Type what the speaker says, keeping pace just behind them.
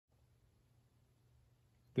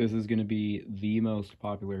This is going to be the most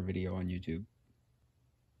popular video on YouTube.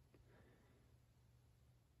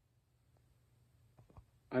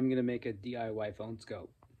 I'm going to make a DIY phone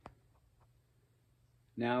scope.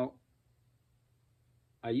 Now,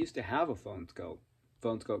 I used to have a phone scope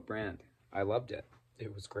brand. I loved it.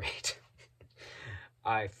 It was great.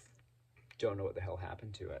 I don't know what the hell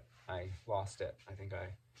happened to it. I lost it. I think I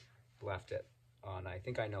left it on, I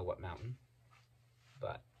think I know what mountain,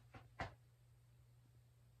 but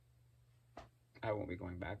I won't be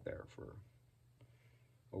going back there for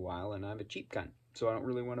a while, and I'm a cheap cunt, so I don't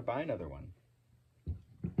really want to buy another one.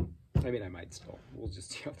 I mean, I might still. We'll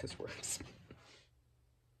just see how this works.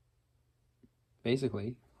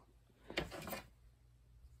 Basically,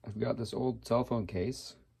 I've got this old cell phone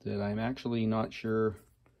case that I'm actually not sure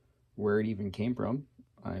where it even came from.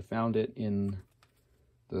 I found it in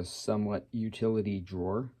the somewhat utility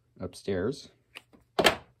drawer upstairs.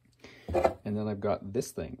 And then I've got this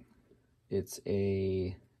thing. It's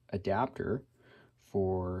a adapter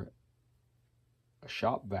for a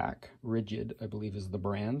shop vac. Rigid, I believe, is the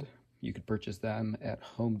brand. You could purchase them at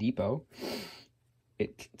Home Depot.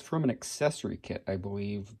 It's from an accessory kit, I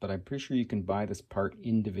believe, but I'm pretty sure you can buy this part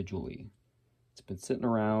individually. It's been sitting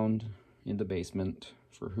around in the basement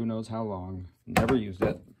for who knows how long. Never used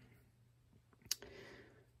it.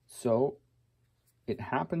 So it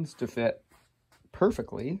happens to fit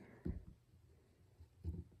perfectly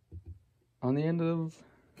on the end of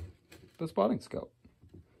the spotting scope.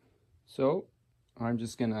 So I'm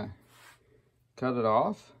just gonna cut it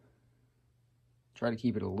off, try to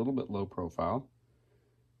keep it a little bit low profile,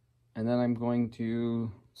 and then I'm going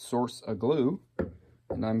to source a glue,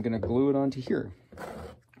 and I'm gonna glue it onto here.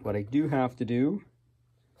 What I do have to do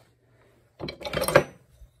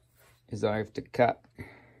is I have to cut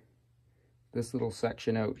this little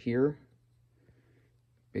section out here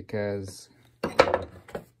because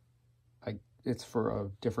it's for a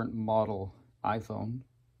different model iPhone,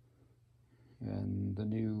 and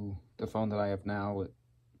the phone that I have now, it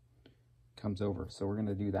comes over. So we're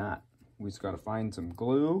gonna do that. We just gotta find some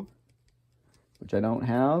glue, which I don't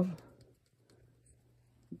have,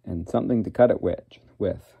 and something to cut it with,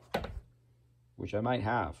 which I might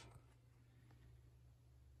have.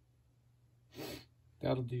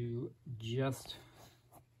 That'll do just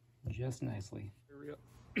nicely.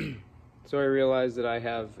 So I realized that I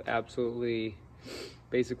have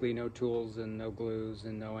basically no tools and no glues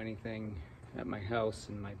and no anything at my house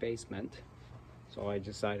in my basement. So I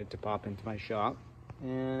decided to pop into my shop,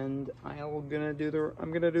 and I'm gonna do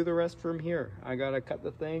the rest from here. I gotta cut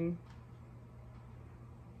the thing.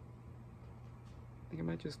 I think I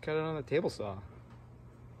might just cut it on the table saw.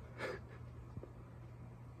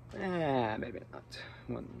 Maybe not.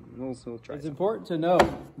 We'll try. It's important to note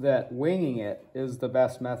that winging it is the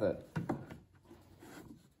best method.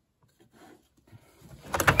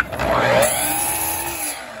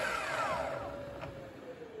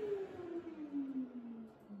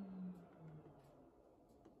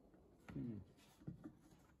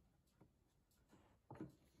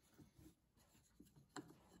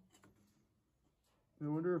 I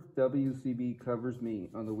wonder if WCB covers me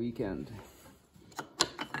on the weekend.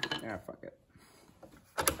 Ah, fuck it.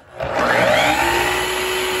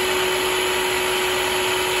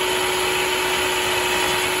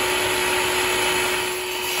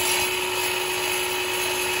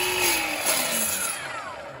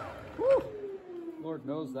 Woo! Lord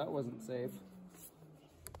knows that wasn't safe.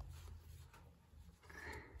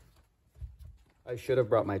 I should have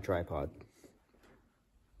brought my tripod.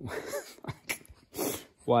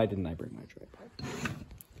 Why didn't I bring my tripod?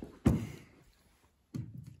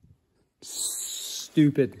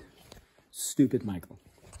 Stupid Michael.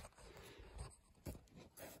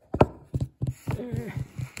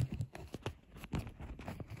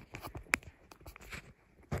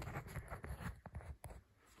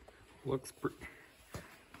 Looks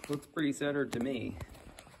pretty centered to me.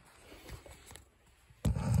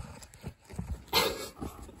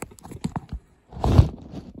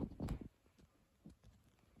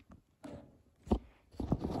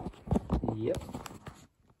 Yep.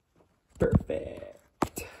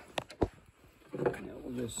 Perfect. Now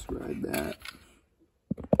we'll just scribe that.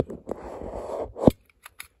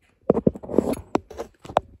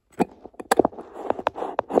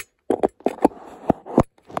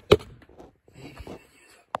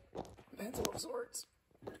 Pencil of sorts.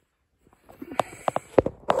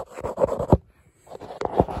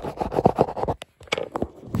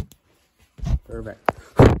 Perfect.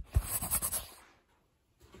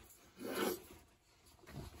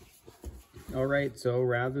 All right, so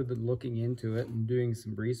rather than looking into it and doing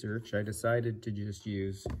some research, I decided to just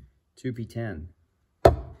use 2p10.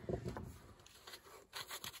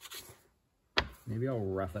 Maybe I'll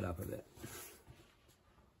rough it up a bit.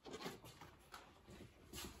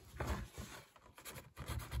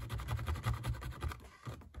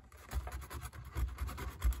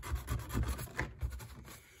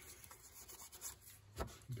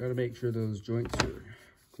 Got to make sure those joint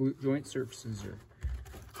surfaces are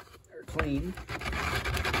clean.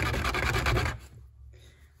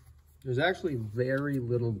 There's actually very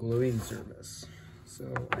little gluing surface,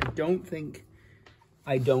 so I don't think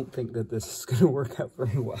that this is going to work out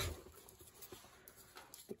very well.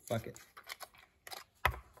 But fuck it.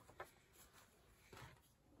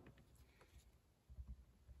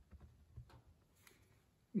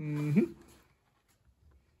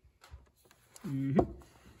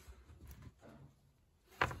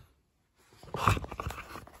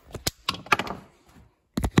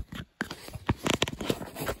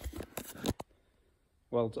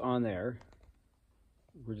 Well, it's on there.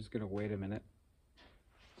 We're just gonna wait a minute,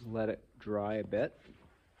 let it dry a bit,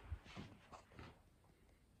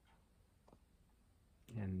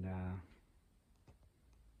 and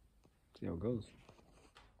see how it goes.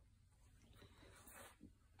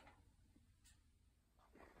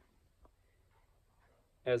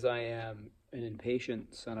 As I am an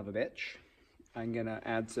impatient son of a bitch, I'm gonna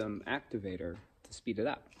add some activator to speed it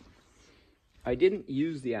up. I didn't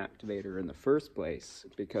use the activator in the first place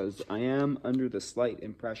because I am under the slight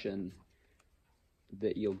impression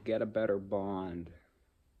that you'll get a better bond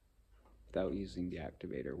without using the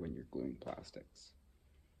activator when you're gluing plastics.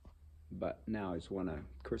 But now I just want to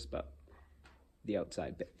crisp up the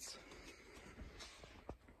outside bits.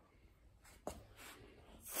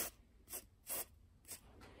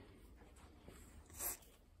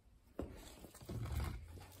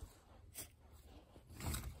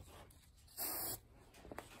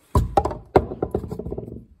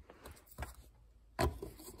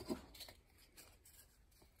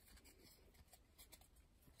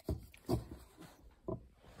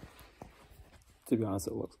 To be honest,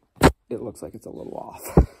 it looks like it's a little off.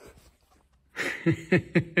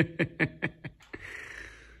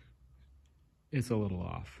 It's a little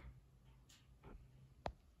off.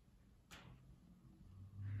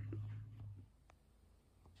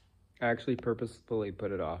 I actually purposefully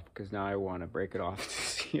put it off because now I want to break it off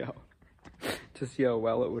to see how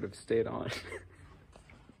well it would have stayed on.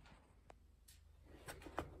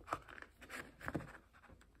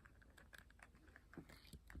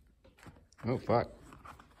 Oh, fuck.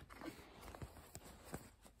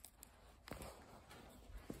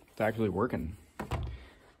 It's actually working.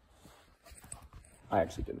 I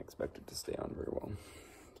actually didn't expect it to stay on very well.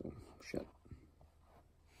 So, shit.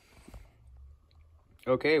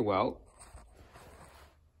 Okay, well,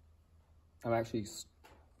 I'm actually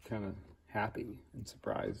kind of happy and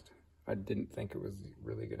surprised. I didn't think it was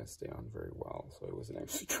really going to stay on very well, so I wasn't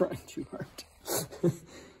actually trying too hard.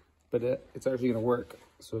 But it's actually going to work.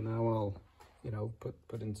 So now I'll, you know,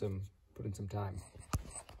 put in some time.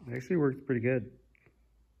 It actually worked pretty good.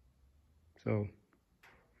 So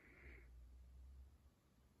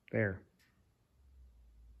there.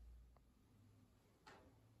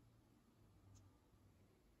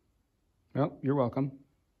 Well, you're welcome.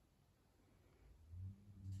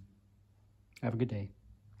 Have a good day.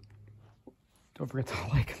 Don't forget to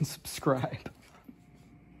like and subscribe.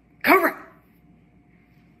 Cover!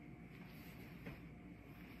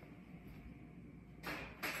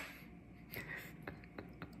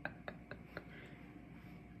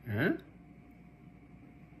 Huh?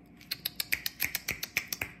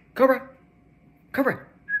 Cobra! Cobra!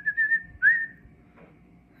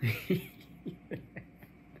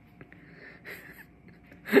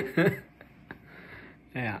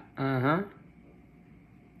 Yeah,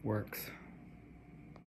 works.